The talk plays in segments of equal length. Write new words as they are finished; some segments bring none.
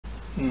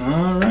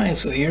Alright,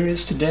 so here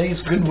is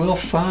today's Goodwill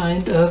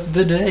find of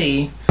the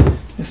day.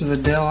 This is a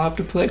Dell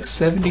Optiplex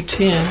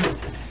 7010,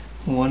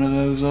 one of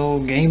those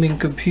old gaming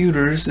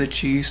computers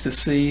that you used to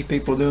see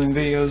people doing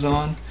videos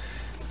on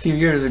a few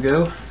years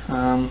ago.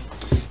 You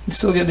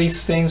still get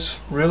these things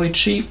really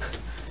cheap.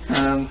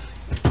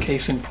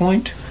 Case in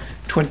point,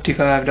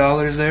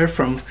 $25 there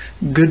from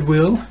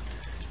Goodwill.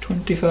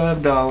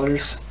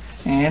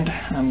 $25. And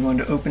I'm going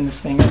to open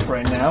this thing up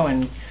right now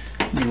and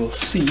you will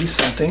see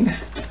something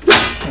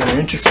rather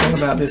interesting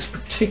about this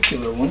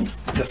particular one.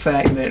 The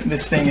fact that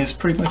this thing is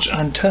pretty much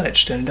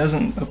untouched and it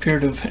doesn't appear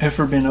to have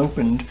ever been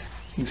opened.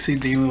 You can see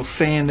the little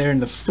fan there in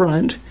the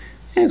front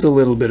has a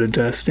little bit of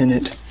dust in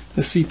it.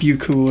 The CPU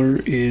cooler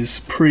is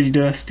pretty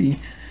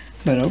dusty,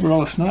 but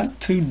overall it's not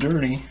too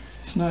dirty.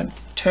 It's not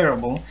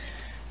terrible.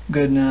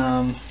 Good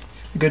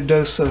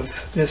dose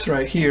of this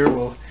right here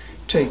will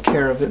take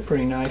care of it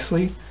pretty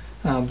nicely.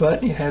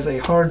 But it has a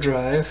hard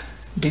drive,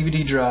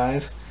 DVD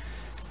drive,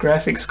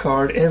 graphics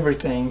card,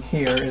 everything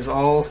here is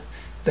all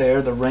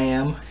there, the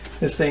RAM.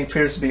 This thing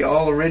appears to be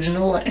all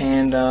original,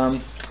 and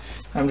I'm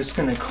just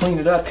going to clean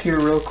it up here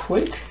real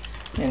quick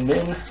and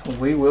then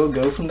we will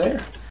go from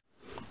there.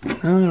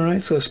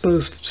 Alright, so I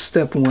suppose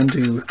step one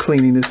to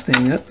cleaning this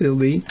thing up will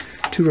be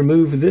to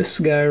remove this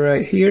guy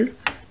right here.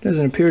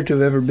 Doesn't appear to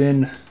have ever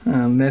been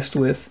messed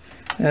with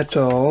at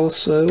all,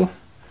 so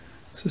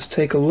let's just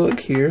take a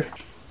look here.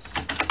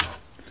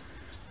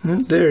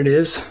 Oh, there it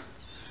is.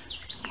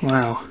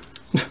 Wow.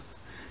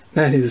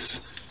 That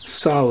is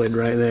solid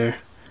right there.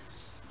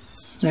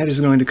 That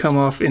is going to come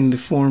off in the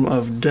form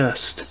of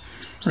dust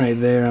right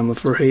there, I'm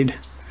afraid.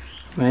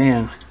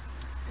 Man,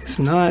 it's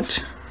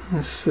not,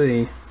 let's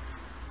see,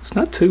 it's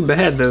not too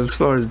bad though as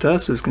far as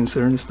dust is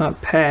concerned. It's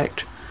not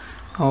packed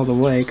all the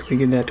way. Can we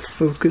get that to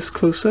focus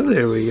close up?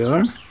 There we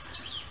are.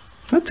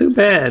 Not too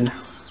bad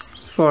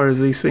as far as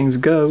these things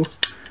go.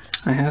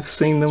 I have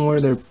seen them where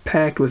they're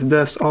packed with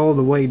dust all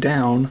the way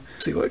down.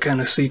 Let's see what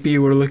kind of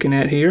CPU we're looking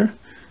at here.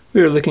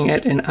 We are looking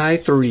at an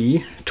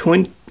i3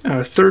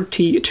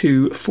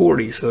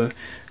 3240, so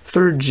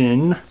 3rd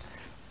gen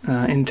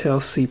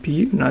Intel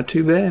CPU. Not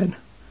too bad.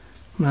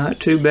 Not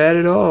too bad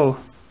at all.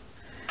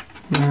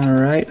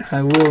 Alright,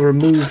 I will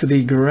remove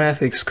the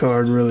graphics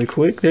card really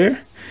quick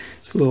there.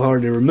 It's a little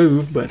hard to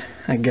remove, but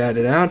I got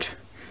it out.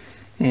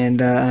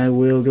 And I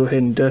will go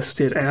ahead and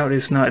dust it out.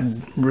 It's not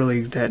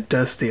really that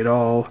dusty at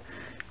all.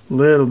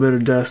 Little bit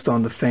of dust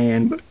on the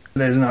fan, but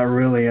there's not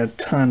really a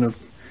ton of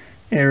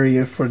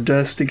area for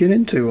dust to get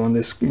into on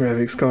this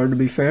graphics card, to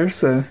be fair,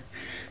 so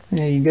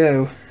there you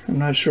go. I'm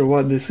not sure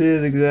what this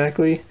is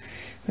exactly.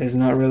 There's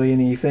not really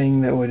anything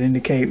that would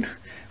indicate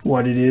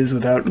what it is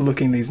without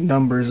looking these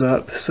numbers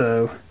up,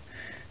 so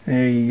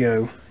there you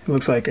go. It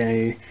looks like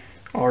a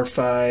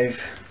R5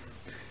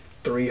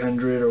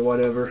 300 or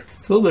whatever. A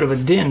little bit of a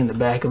dent in the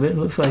back of it. It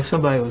looks like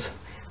somebody was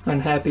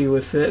unhappy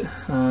with it,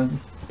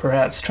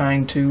 perhaps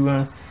trying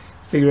to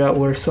figure out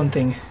where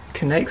something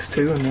connects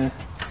to, and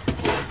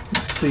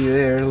see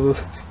there, you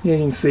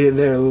can see it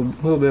there, a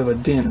little bit of a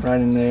dent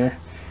right in there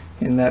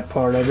in that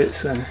part of it.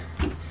 So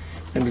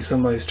maybe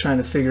somebody's trying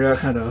to figure out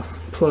how to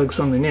plug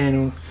something in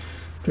or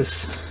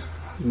just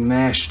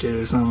mashed it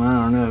or something,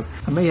 I don't know.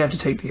 I may have to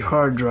take the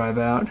hard drive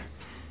out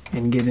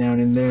and get down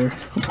in there.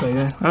 Looks like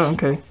that. Oh,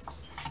 okay.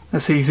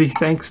 That's easy.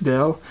 Thanks,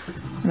 Dell.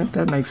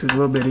 That makes it a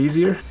little bit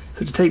easier.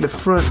 So to take the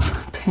front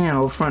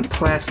panel, front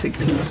plastic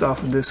piece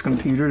off of this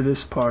computer,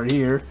 this part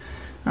here,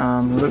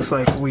 it looks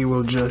like we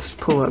will just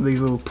pull up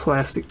these little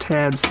plastic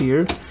tabs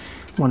here,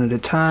 one at a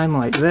time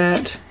like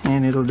that,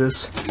 and it'll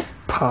just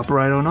pop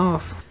right on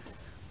off.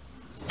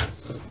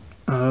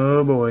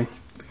 Oh boy.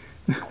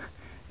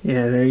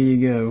 Yeah, there you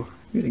go.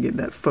 Gotta get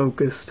that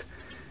focused.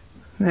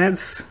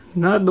 That's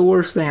not the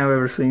worst thing I've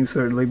ever seen,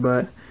 certainly,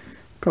 but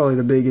probably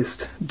the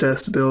biggest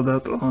dust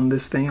buildup on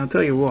this thing. I'll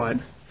tell you what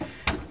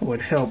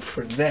would help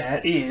for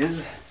that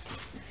is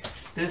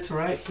this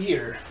right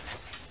here.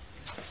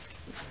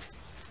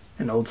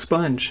 An old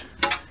sponge.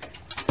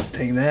 Let's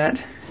take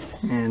that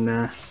and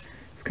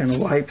just kind of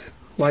wipe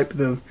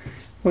the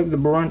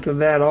brunt of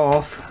that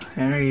off.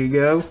 There you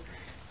go.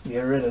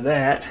 Get rid of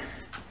that.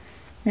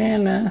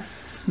 And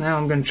now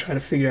I'm going to try to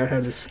figure out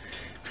how this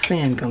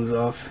fan comes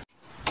off.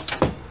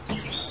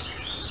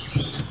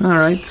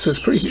 Alright, so it's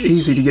pretty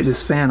easy to get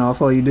this fan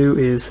off. All you do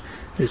is,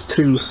 there's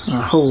two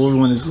holes,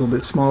 one is a little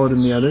bit smaller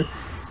than the other,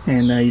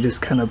 and you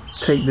just kind of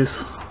take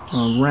this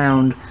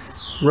round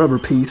rubber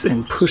piece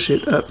and push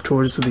it up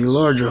towards the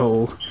larger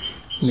hole,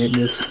 and it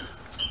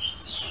just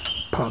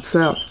pops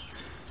out.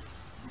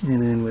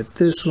 And then with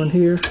this one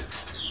here,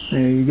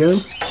 there you go.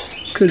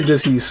 Could have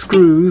just used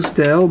screws,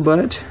 Dell,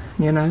 but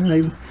you know,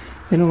 they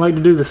don't like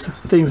to do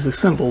things the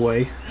simple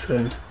way.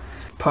 So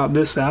pop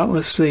this out.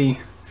 Let's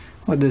see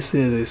what this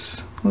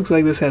is. Looks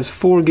like this has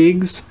 4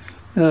 gigs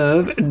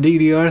of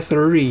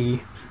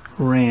DDR3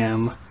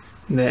 RAM.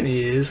 That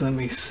is, let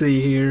me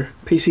see here,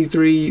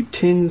 PC3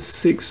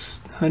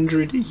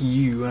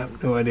 10600U. I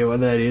have no idea what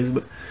that is,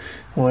 but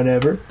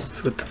whatever.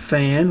 So with the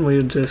fan,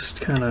 we'll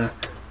just kind of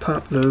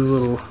pop those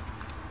little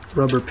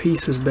rubber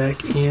pieces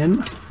back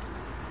in.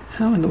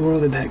 How in the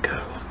world did that go?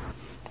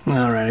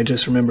 Alright, I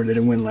just remembered that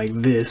it went like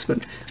this,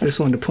 but I just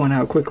wanted to point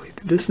out quickly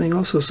that this thing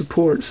also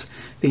supports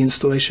the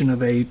installation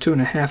of a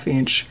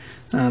 2.5-inch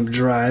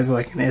drive,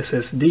 like an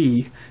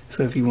SSD.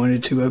 So if you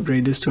wanted to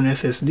upgrade this to an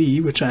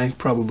SSD, which I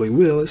probably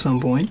will at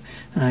some point,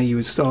 you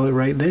install it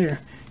right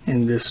there.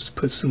 And this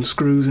puts some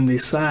screws in the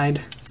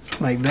side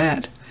like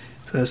that.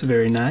 So that's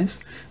very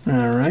nice.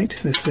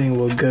 Alright, this thing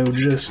will go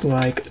just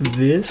like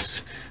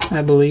this,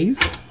 I believe.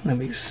 Let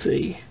me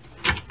see.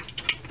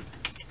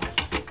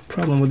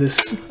 Problem with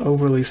this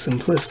overly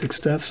simplistic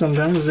stuff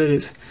sometimes is that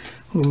it's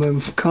a little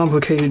bit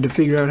complicated to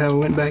figure out how it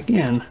went back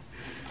in.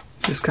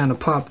 Just kind of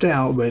popped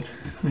out, but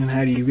I mean,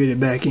 how do you get it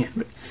back in?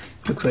 But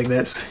looks like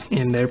that's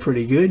in there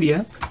pretty good.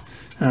 Yep.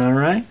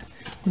 Alright.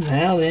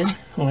 Now then,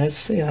 let's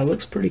see. That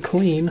looks pretty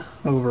clean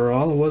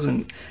overall. It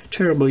wasn't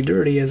terribly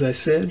dirty, as I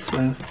said,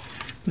 so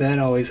that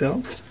always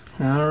helps.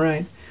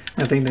 Alright.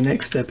 I think the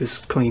next step is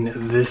clean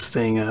this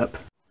thing up.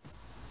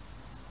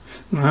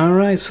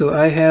 Alright, so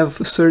I have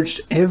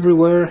searched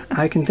everywhere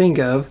I can think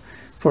of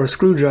for a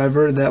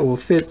screwdriver that will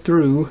fit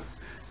through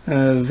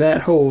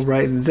that hole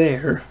right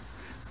there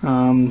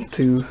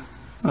to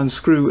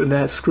unscrew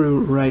that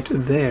screw right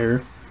there.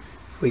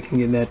 If we can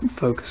get that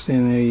focused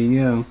in, there you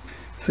go.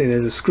 See,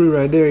 there's a screw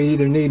right there. You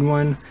either need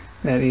one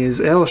that is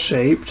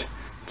L-shaped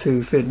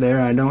to fit there,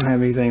 I don't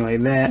have anything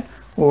like that,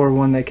 or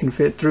one that can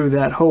fit through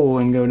that hole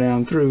and go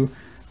down through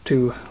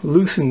to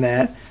loosen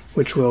that,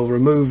 which will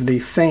remove the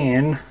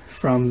fan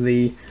from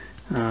the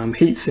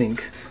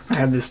heatsink. I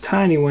have this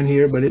tiny one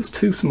here, but it's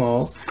too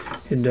small.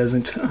 It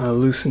doesn't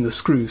loosen the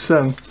screw.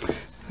 So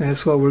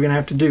that's what we're going to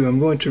have to do. I'm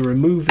going to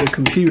remove the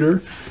computer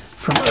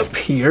from up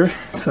here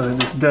so that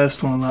this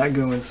dust will not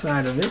go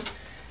inside of it.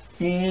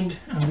 And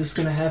I'm just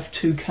going to have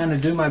to kind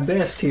of do my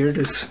best here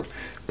to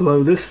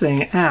blow this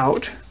thing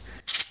out.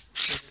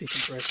 Let's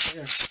decompress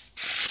there.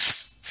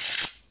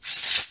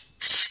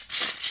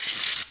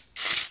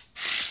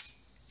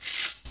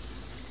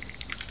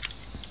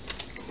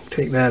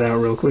 Take that out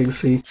real quick,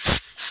 see,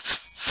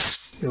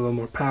 get a little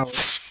more power.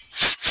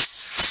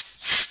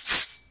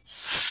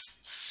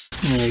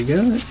 There you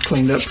go, that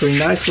cleaned up pretty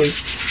nicely.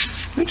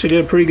 Actually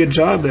did a pretty good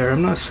job there.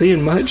 I'm not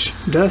seeing much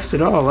dust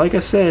at all. Like I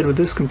said, with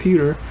this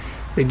computer,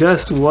 the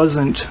dust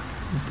wasn't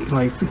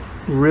like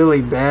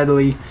really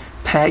badly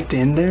packed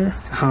in there.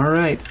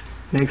 Alright,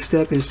 next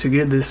step is to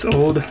get this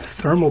old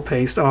thermal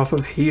paste off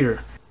of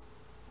here.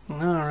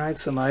 Alright,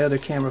 so my other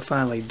camera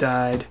finally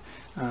died.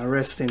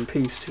 Rest in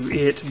peace to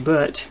it,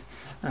 but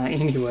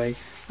anyway,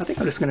 I think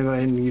I'm just going to go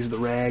ahead and use the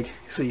rag.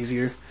 It's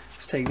easier.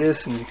 Let's take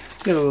this and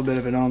get a little bit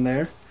of it on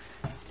there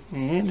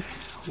and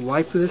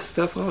wipe this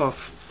stuff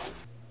off.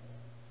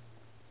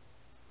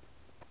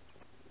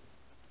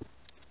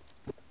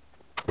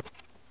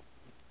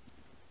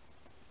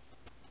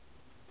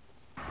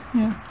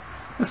 Yeah,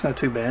 that's not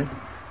too bad.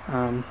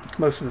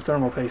 Most of the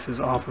thermal paste is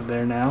off of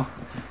there now.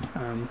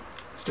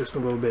 It's just a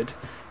little bit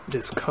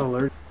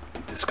discolored.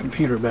 Get this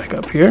computer back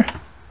up here.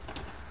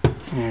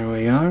 There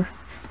we are.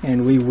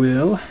 And we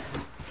will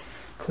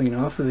clean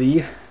off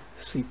the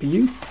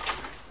CPU.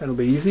 That'll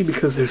be easy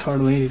because there's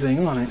hardly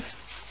anything on it.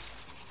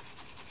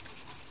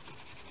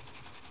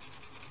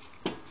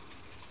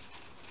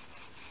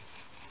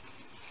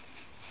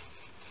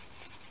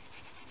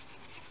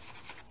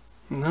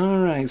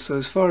 Alright, so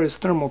as far as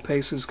thermal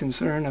paste is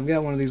concerned, I've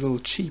got one of these little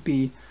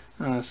cheapy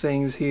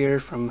things here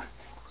from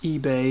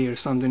eBay or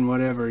something,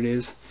 whatever it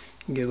is.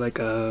 You can get like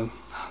a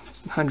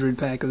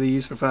 100-pack of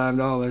these for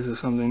 $5 or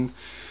something.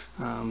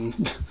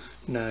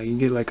 No, you can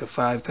get like a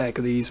 5-pack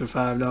of these for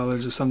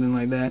 $5 or something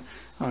like that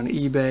on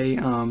eBay.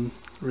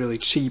 Really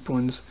cheap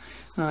ones.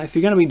 If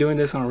you're going to be doing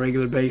this on a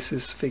regular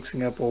basis,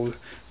 fixing up old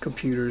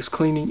computers,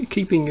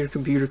 keeping your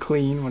computer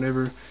clean,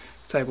 whatever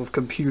type of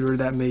computer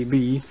that may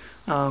be,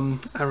 I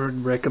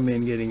would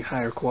recommend getting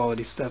higher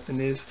quality stuff than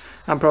this.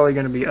 I'm probably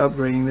going to be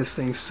upgrading this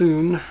thing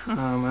soon.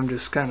 I'm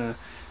just kind of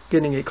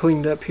getting it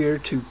cleaned up here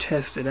to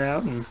test it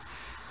out and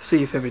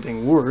see if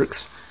everything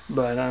works.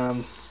 But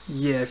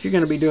yeah, if you're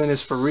going to be doing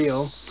this for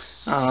real,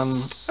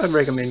 I'd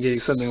recommend getting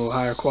something a little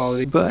higher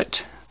quality.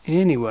 But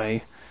anyway,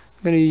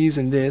 I'm going to be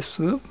using this.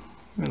 Got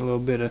a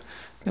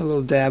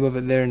little dab of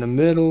it there in the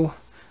middle.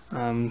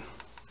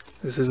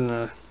 This isn't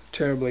a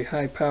terribly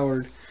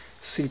high-powered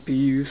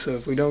CPU, so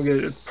if we don't get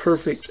a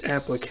perfect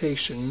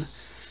application,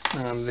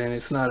 then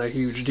it's not a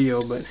huge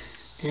deal. But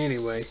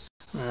anyway,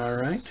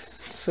 alright,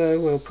 so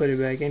we'll put it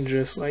back in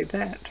just like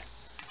that.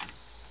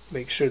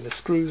 Make sure the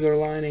screws are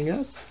lining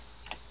up.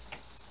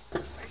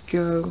 There we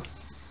go.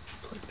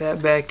 Put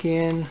that back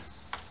in.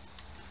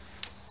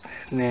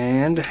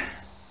 And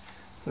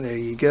there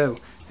you go.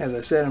 As I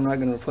said, I'm not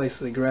going to replace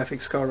the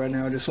graphics card right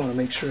now. I just want to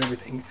make sure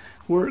everything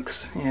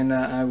works, and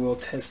I will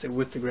test it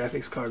with the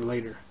graphics card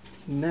later.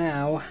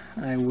 Now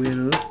I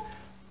will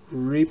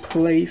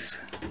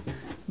replace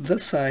the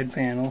side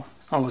panel.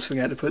 Almost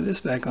forgot to put this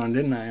back on,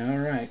 didn't I?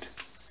 Alright.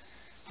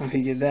 Let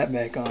me get that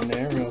back on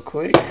there real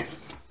quick.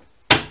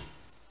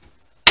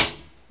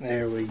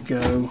 There we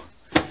go.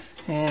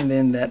 And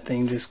then that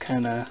thing just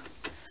kind of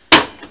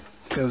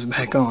goes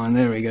back on.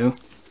 There we go.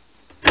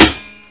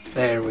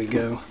 There we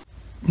go.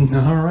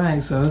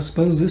 Alright, so I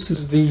suppose this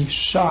is the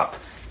shop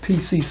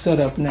PC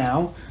setup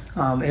now.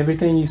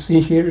 Everything you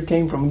see here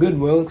came from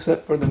Goodwill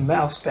except for the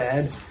mouse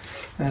pad.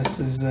 This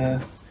is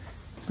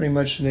pretty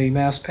much the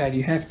mouse pad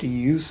you have to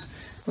use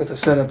with a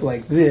setup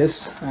like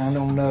this. I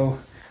don't know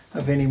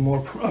of any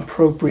more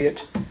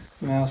appropriate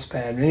mouse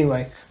pad. But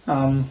anyway,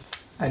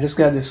 I just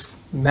got this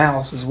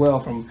mouse as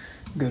well from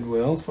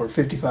Goodwill for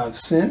 55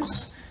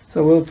 cents.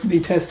 So we'll be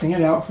testing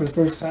it out for the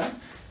first time.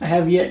 I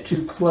have yet to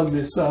plug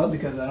this up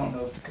because I don't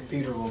know if the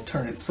computer will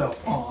turn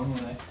itself on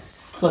when I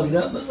plug it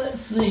up, but let's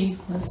see.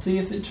 Let's see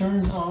if it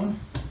turns on.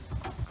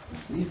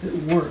 Let's see if it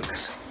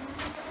works.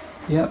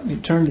 Yep,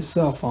 it turned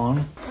itself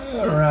on.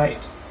 Alright.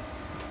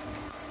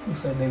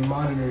 Looks like the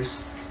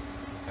monitor's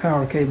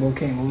power cable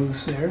came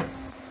loose there.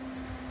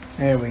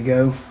 There we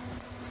go.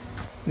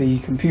 The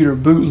computer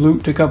boot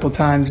looped a couple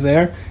times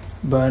there,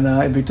 but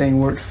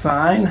everything worked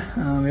fine.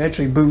 It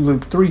actually boot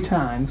looped 3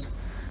 times,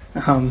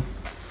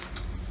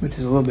 which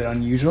is a little bit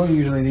unusual.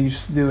 Usually they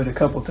just do it a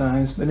couple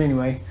times, but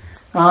anyway.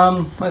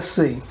 Let's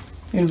see.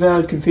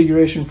 Invalid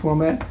configuration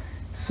format.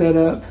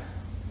 Setup.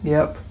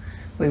 Yep.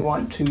 We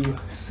want to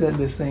set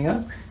this thing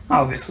up.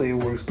 Obviously it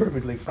works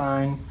perfectly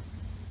fine.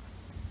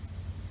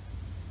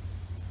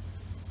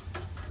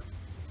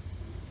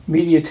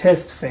 Media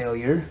test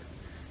failure.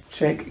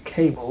 Check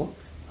cable.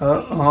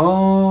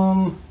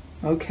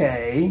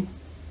 Okay.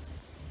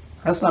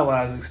 That's not what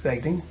I was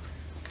expecting.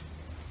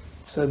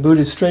 So it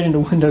booted straight into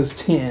Windows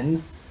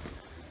 10.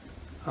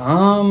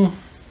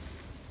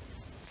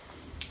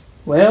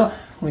 Well,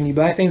 when you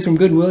buy things from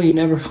Goodwill, you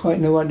never quite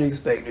know what to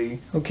expect, do you?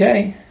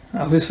 Okay.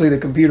 Obviously the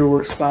computer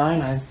works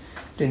fine. I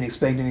didn't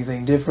expect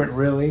anything different,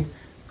 really.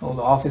 Old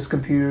office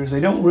computers, they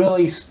don't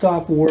really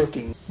stop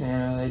working.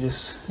 Yeah,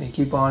 they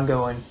keep on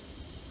going.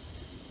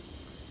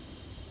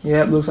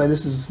 Yeah, it looks like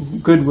this is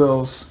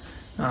Goodwill's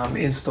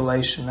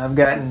installation. I've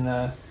gotten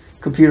a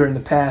computer in the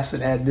past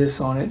that had this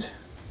on it,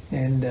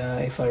 and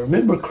if I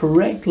remember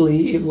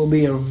correctly, it will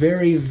be a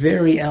very,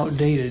 very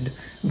outdated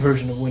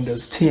version of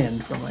Windows 10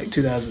 from like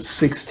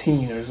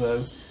 2016 or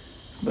so.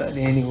 But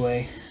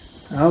anyway,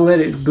 I'll let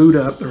it boot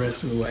up the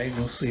rest of the way and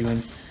we'll see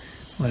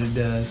what it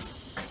does.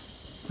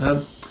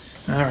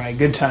 Alright,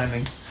 good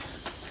timing.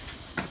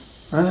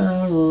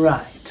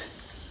 Alright.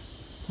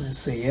 Let's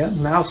see, yeah,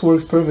 mouse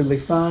works perfectly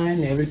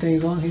fine.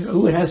 Everything's on here.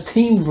 Oh, it has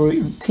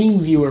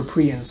TeamViewer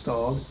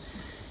pre-installed.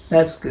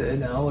 That's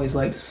good. I always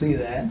like to see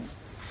that.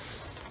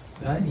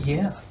 But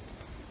yeah,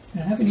 I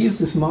haven't used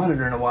this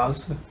monitor in a while.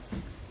 It's a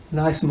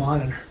nice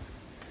monitor.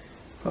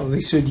 Probably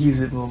should use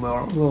it a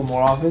little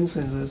more often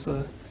since it's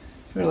a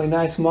fairly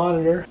nice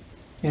monitor.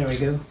 There we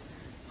go.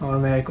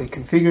 Automatically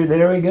configured.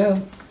 There we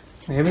go.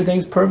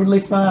 Everything's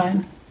perfectly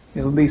fine.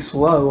 It'll be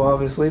slow,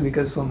 obviously,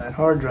 because it's on that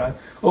hard drive.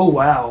 Oh,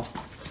 wow.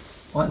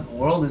 What in the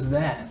world is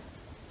that?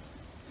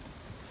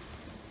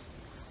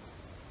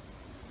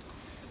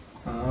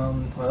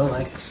 Well,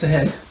 like I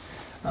said,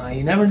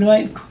 you never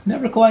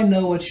quite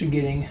know what you're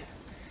getting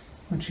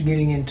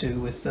into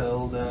with the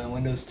old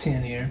Windows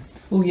 10 here.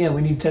 Oh yeah,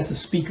 we need to test the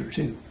speaker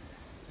too,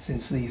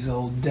 since these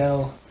old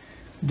Dell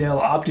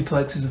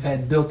Optiplexes have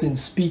had built-in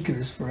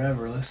speakers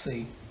forever. Let's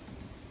see.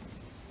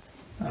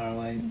 All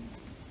right.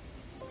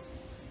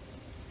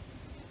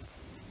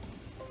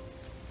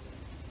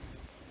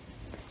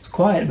 It's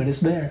quiet, but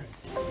it's there.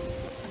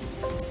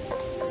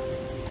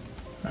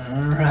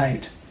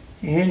 Alright.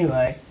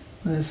 Anyway,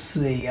 let's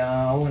see.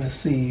 I want to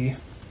see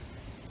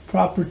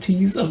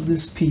properties of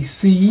this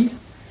PC.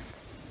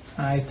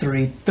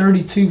 i3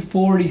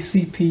 3240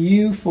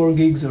 CPU, 4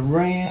 gigs of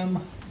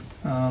RAM.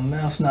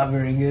 Mouse not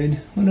very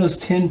good. Windows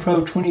 10 Pro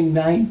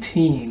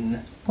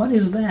 2019. What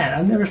is that?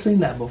 I've never seen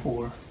that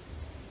before.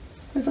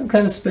 There's some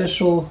kind of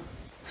special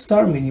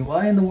start menu.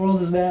 Why in the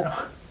world is that?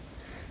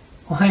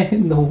 Why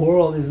in the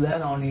world is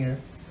that on here?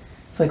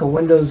 It's like a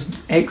Windows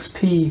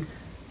XP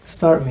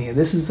start menu.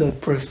 This is a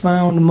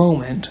profound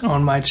moment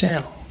on my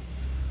channel.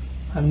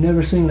 I've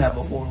never seen that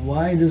before.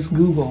 Why does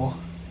Google,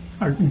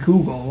 what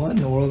in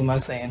the world am I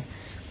saying?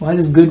 Why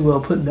does Goodwill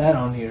put that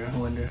on here, I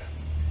wonder?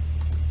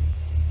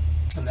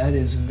 And that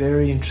is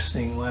very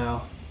interesting,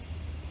 wow.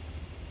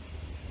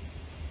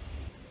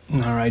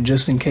 Alright,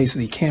 just in case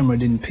the camera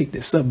didn't pick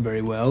this up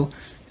very well,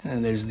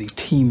 there's the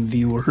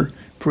TeamViewer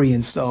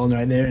pre-installed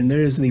right there, and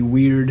there's the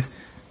weird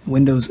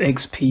Windows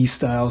XP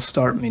style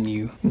start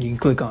menu. You can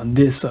click on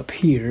this up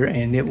here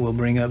and it will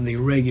bring up the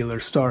regular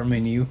start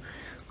menu.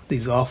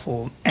 These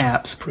awful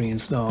apps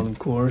pre-installed, of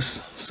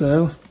course.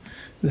 So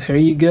there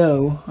you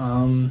go.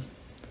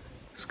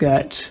 It's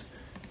got,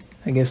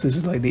 I guess this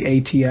is like the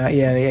ATI,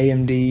 yeah, the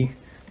AMD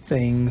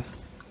thing.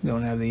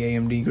 Don't have the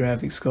AMD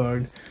graphics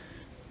card,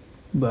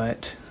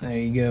 but there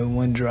you go.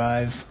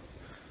 OneDrive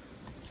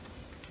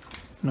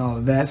and all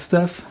of that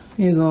stuff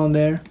is on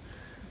there.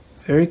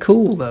 Very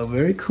cool though,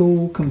 very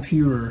cool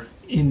computer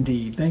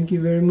indeed. Thank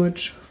you very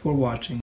much for watching.